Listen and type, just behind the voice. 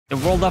The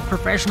world of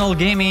professional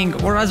gaming,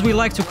 or as we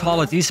like to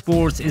call it,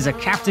 esports, is a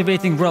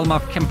captivating realm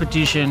of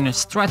competition,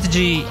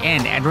 strategy,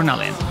 and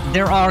adrenaline.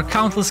 There are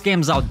countless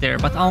games out there,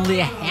 but only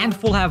a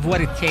handful have what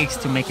it takes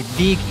to make it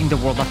big in the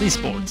world of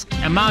esports.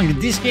 Among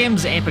these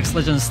games, Apex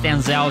Legends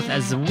stands out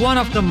as one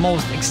of the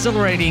most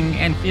exhilarating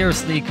and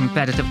fiercely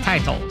competitive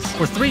titles.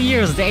 For 3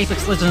 years, the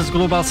Apex Legends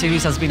Global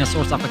Series has been a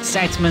source of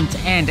excitement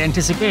and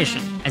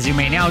anticipation. As you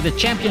may know, the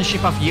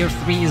championship of Year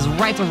 3 is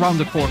right around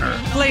the corner.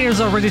 Players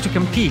are ready to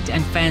compete,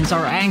 and fans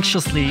are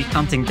anxiously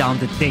counting down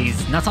the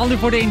days, not only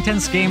for the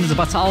intense games,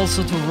 but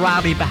also to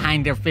rally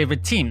behind their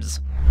favorite teams.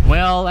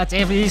 Well, at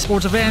every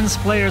esports events,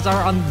 players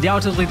are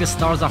undoubtedly the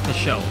stars of the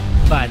show.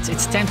 But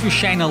it's time to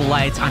shine a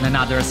light on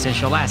another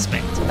essential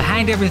aspect.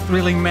 Behind every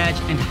thrilling match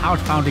and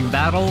heart-pounding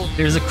battle,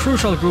 there's a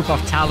crucial group of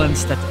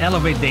talents that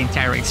elevate the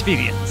entire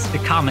experience, the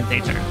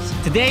commentators.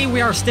 Today we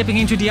are stepping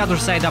into the other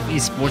side of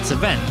esports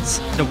events,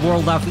 the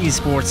world of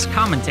esports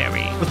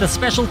commentary, with a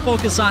special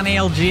focus on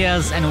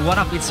ALGS and one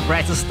of its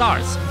brightest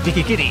stars,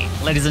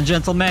 VikkiKitty. Ladies and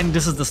gentlemen,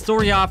 this is the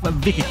story of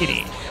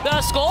VikkiKitty.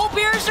 The Skull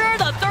Piercer,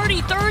 the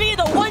 30-30,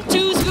 the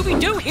 1-2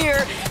 Scooby-Doo here,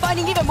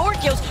 finding even more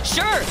kills.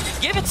 Sure,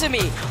 give it to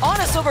me. On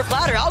a silver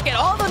platter, I'll get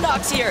all the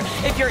knocks here.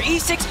 If you're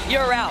E6,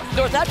 you're out.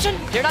 Northampton,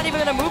 they're not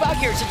even going to move out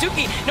here.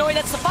 Suzuki, knowing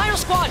that's the final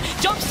squad,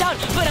 jumps down,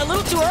 but a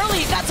little too early.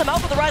 He's got some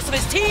help with the rest of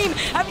his team.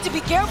 Having to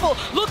be careful.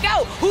 Look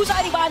out. Who's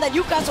hiding behind that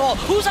Newcastle wall?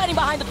 Who's hiding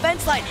behind the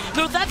fence line?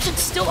 Northampton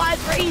still has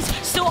Grace,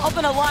 still up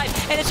and alive,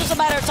 and it's just a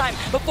matter of time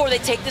before they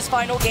take this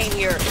final game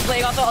here.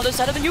 Playing off the other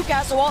side of the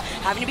Newcastle wall,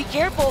 having to be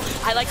careful.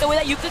 I like the way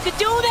that Yuka could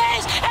do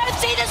this.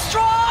 MC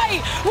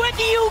Destroy with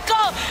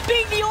Yuka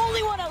being the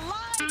only one alive.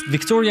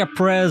 Victoria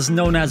Perez,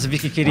 known as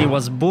VikkiKitty,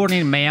 was born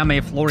in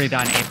Miami, Florida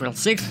on April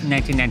 6,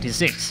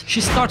 1996.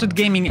 She started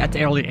gaming at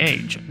an early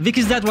age.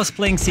 Vicky's dad was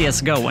playing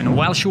CSGO, and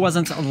while she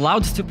wasn't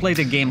allowed to play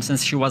the game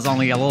since she was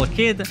only a little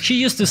kid, she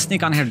used to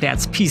sneak on her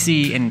dad's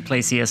PC and play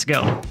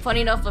CSGO.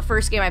 Funny enough, the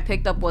first game I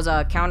picked up was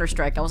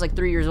Counter-Strike. I was like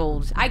 3 years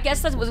old. I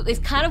guess it's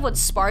kind of what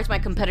sparked my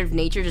competitive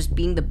nature, just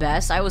being the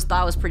best. I always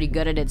thought I was pretty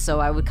good at it, so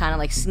I would kind of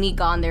like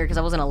sneak on there because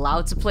I wasn't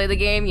allowed to play the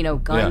game, you know,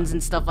 guns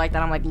and stuff like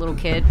that. I'm like a little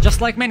kid.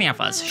 Just like many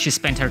of us, she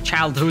spent her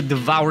childhood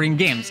devouring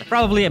games,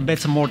 probably a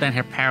bit more than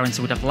her parents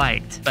would have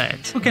liked, but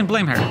who can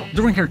blame her?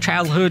 During her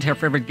childhood, her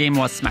favorite game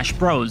was Smash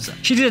Bros.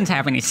 She didn't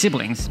have any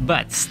siblings,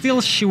 but still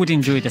she would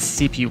enjoy the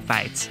CPU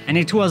fights, and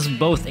it was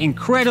both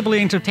incredibly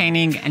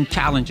entertaining and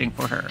challenging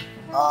for her.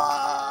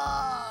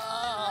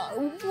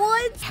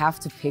 What? Have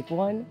to pick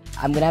one?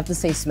 I'm gonna have to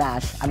say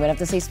Smash. I'm gonna have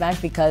to say Smash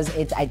because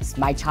it's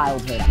my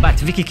childhood. But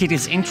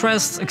VikkiKitty's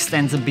interests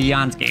extends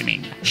beyond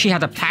gaming. She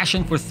had a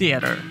passion for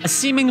theater, a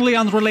seemingly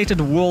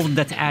unrelated world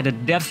that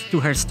added depth to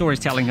her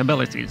storytelling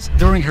abilities.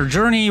 During her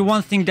journey,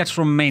 one thing that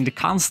remained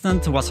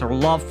constant was her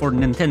love for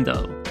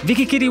Nintendo.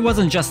 VikkiKitty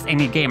wasn't just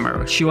any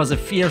gamer, she was a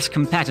fierce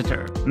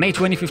competitor. May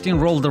 2015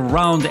 rolled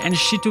around and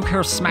she took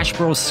her Smash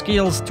Bros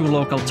skills to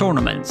local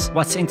tournaments.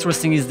 What's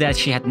interesting is that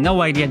she had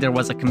no idea there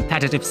was a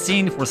competitive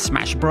scene for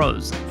Smash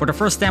Bros. For the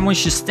first time when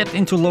she stepped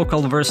into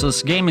local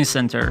versus gaming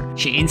center,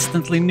 she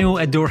instantly knew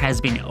a door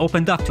has been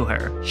opened up to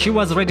her. She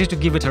was ready to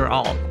give it her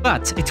all.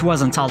 But it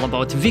wasn't all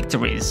about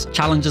victories.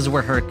 Challenges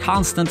were her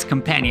constant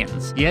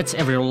companions. Yet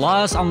every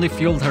loss only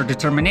fueled her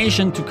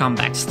determination to come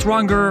back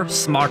stronger,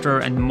 smarter,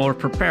 and more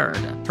prepared.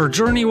 Her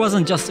journey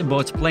wasn't just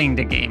about playing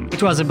the game.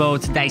 It was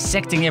about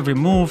dissecting every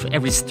move,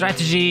 every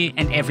strategy,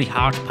 and every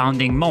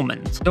heart-pounding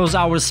moment. Those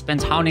hours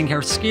spent honing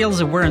her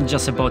skills weren't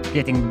just about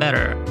getting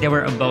better. They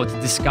were about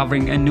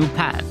discovering a new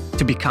path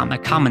to become a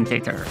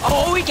commentator.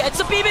 Oh, he gets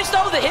the beamish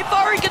though. The hip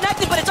bar is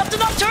connected, but it's up to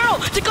Nocturnal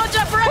to go to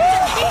that for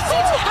exit.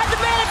 E6 has the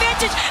man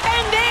advantage,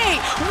 and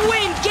they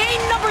win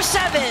game number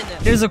 7.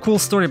 There's a cool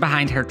story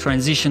behind her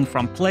transition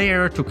from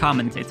player to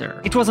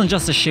commentator. It wasn't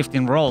just a shift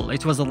in role,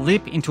 it was a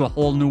leap into a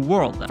whole new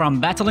world. From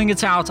battling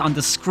it out on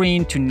the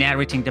screen to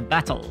narrating the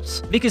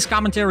battles. Vicky's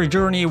commentary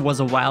journey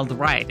was a wild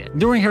ride.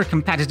 During her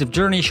competitive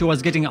journey, she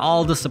was getting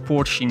all the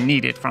support she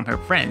needed from her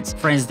friends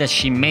that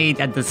she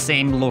made at the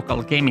same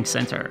local gaming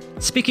center.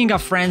 Speaking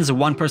of friends,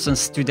 one person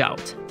stood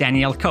out,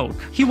 Daniel Koch.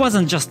 He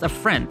wasn't just a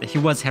friend, he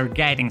was her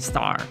guiding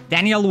star.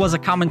 Daniel was a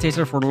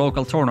commentator for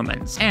local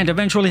tournaments, and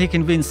eventually he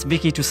convinced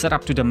Vicky to set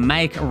up to the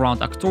mic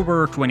around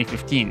October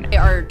 2015.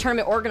 Our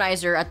tournament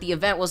organizer at the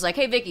event was like,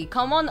 "Hey Vicky,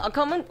 come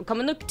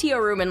in the TO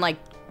room and like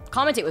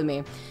commentate with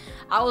me."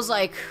 I was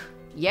like,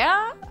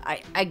 yeah,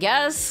 I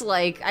guess.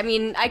 Like, I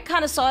mean, I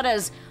kind of saw it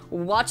as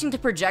watching the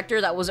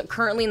projector that was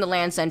currently in the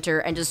LAN center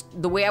and just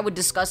the way I would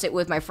discuss it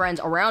with my friends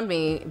around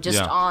me,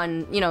 just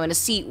on, you know, in a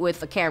seat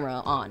with a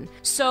camera on.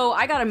 So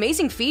I got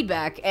amazing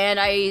feedback and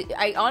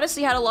I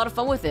honestly had a lot of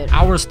fun with it.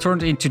 Hours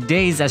turned into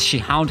days as she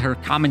honed her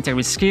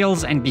commentary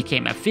skills and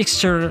became a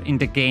fixture in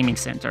the gaming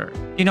center.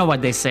 You know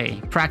what they say,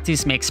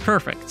 practice makes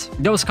perfect.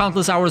 Those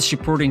countless hours she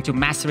poured into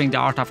mastering the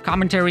art of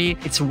commentary,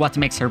 it's what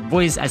makes her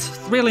voice as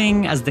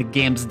thrilling as the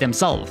games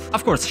themselves.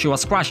 Of course, she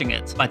was crushing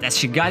it, but as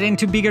she got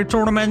into bigger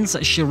tournaments,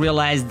 she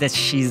realized that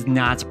she's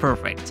not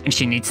perfect and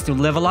she needs to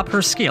level up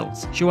her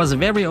skills. She was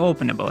very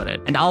open about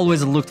it and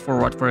always looked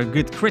forward for a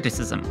good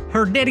criticism.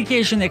 Her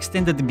dedication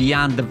extended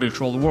beyond the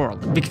virtual world.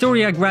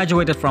 Victoria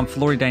graduated from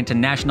Florida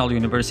International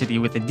University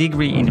with a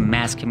degree in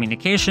mass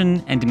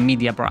communication and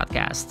media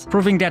broadcast,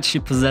 proving that she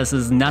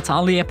possesses not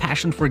only a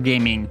passion for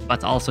gaming,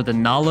 but also the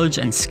knowledge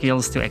and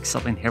skills to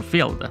excel in her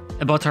field.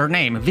 About her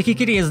name,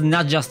 VikkiKitty is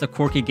not just a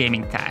quirky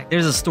gaming tag,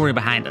 there's a story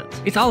behind it.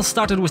 It all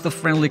started with a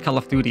friendly Call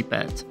of Duty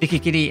bet.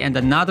 VikkiKitty and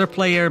another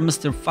player,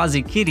 Mr.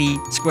 Fuzzy Kitty,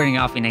 squaring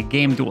off in a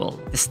game duel.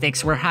 The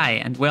stakes were high,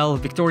 and well,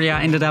 Victoria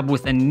ended up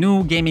with a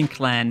new gaming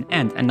clan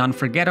and an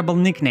unforgettable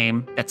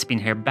nickname that's been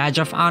her badge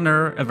of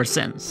honor ever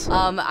since.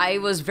 I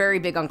was very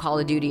big on Call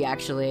of Duty,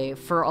 actually,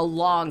 for a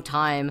long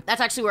time.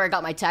 That's actually where I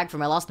got my tag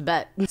from. I lost a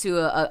bet to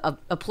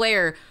a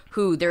player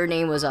who their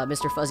name was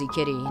Mr. Fuzzy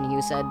Kitty, and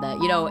he said that,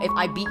 you know, if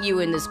I beat you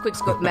in this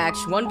quickscope match,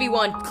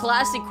 1v1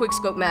 classic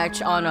quickscope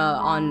match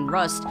on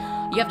Rust,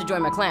 you have to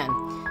join my clan.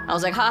 I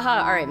was like,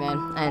 haha, alright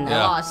man, and I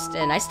lost,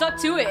 and I stuck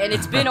to it, and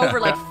it's been over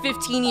like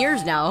 15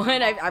 years now,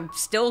 and I'm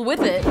still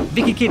with it.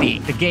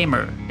 VikkiKitty, the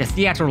gamer, the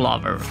theater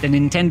lover, the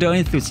Nintendo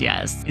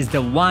enthusiast, is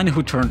the one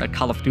who turned a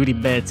Call of Duty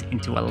bet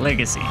into a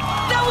legacy.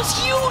 That was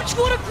huge!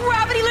 What a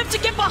gravity lift to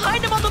get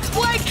behind him on the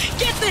flank!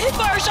 Gets the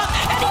hipfire shot,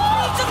 and he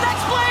beats the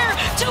next player!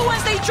 Two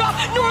as they drop,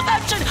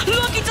 Northampton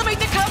looking to make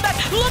the comeback,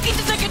 looking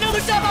to take another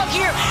step out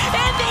here,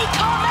 and they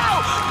come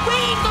out,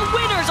 being the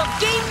winners of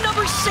game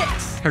number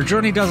 6. Her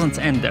journey doesn't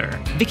end there.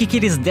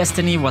 VikkiKitty's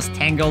destiny was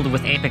tangled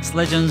with Apex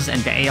Legends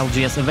and the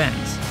ALGS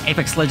Events.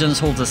 Apex Legends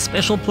holds a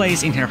special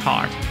place in her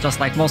heart,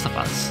 just like most of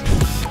us.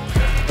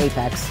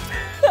 Apex.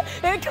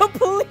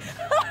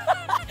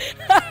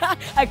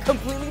 I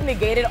completely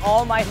negated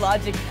all my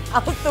logic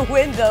out the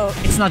window.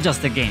 It's not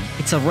just a game,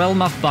 it's a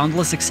realm of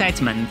boundless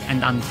excitement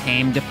and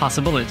untamed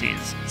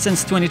possibilities.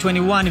 Since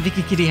 2021,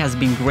 VikkiKitty has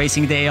been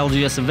gracing the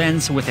ALGS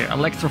events with her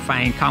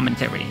electrifying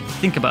commentary.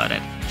 Think about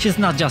it, she's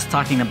not just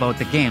talking about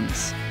the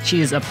games.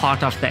 She is a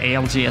part of the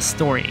ALGS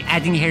story,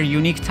 adding her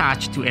unique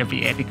touch to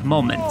every epic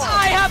moment.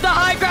 I have the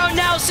high ground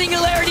now,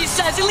 Singularity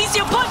says.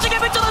 Elysium punching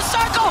him into the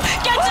circle,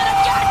 gets it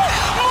again!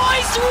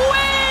 Moist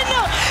win!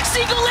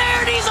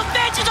 Singularity's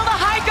advantage on the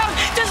high ground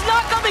does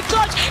not come in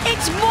clutch.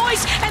 It's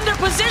Moist and their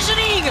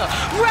positioning,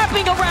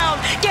 wrapping around,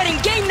 getting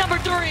game number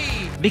 3.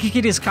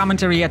 VikkiKitty's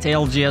commentary at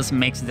ALGS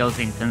makes those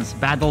intense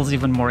battles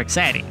even more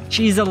exciting.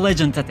 She is a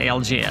legend at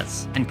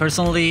ALGS, and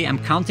personally, I'm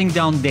counting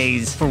down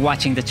days for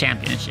watching the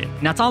championship.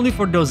 Not only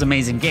for those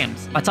amazing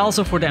games, but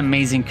also for the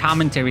amazing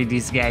commentary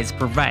these guys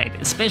provide,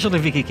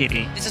 especially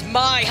VikkiKitty. This is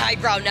my high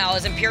ground now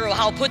as Imperial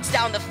Hal puts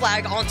down the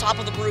flag on top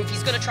of the roof.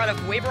 He's gonna try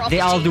to waver off They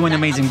the all team. do an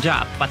amazing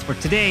job, but for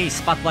today,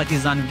 spotlight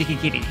is on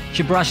VikkiKitty.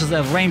 She brushes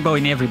a rainbow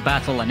in every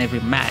battle and every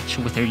match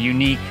with her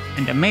unique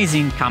and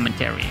amazing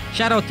commentary.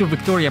 Shout out to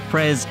Victoria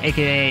Prez,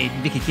 aka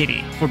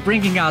VikkiKitty, for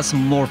bringing us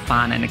more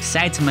fun and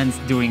excitement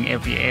during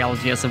every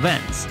ALGS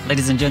events.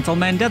 Ladies and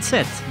gentlemen, that's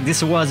it.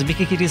 This was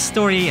VikkiKitty's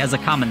story as a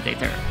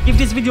commentator. Give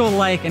this video a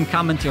like and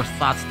comment your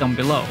thoughts down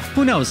below.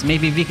 Who knows,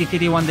 maybe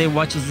VikkiKitty one day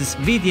watches this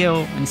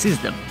video and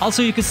sees them.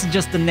 Also, you could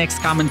suggest the next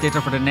commentator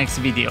for the next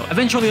video.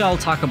 Eventually, I'll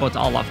talk about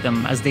all of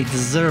them as they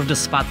deserve the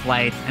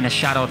spotlight and a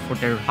shout out for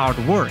their hard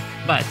work.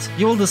 But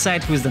you will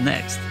decide who is the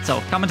next,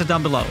 so comment it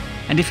down below.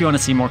 And if you want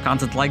to see more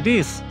content like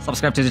this,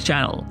 subscribe to the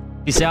channel.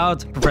 Peace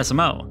out, Professor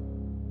Mo.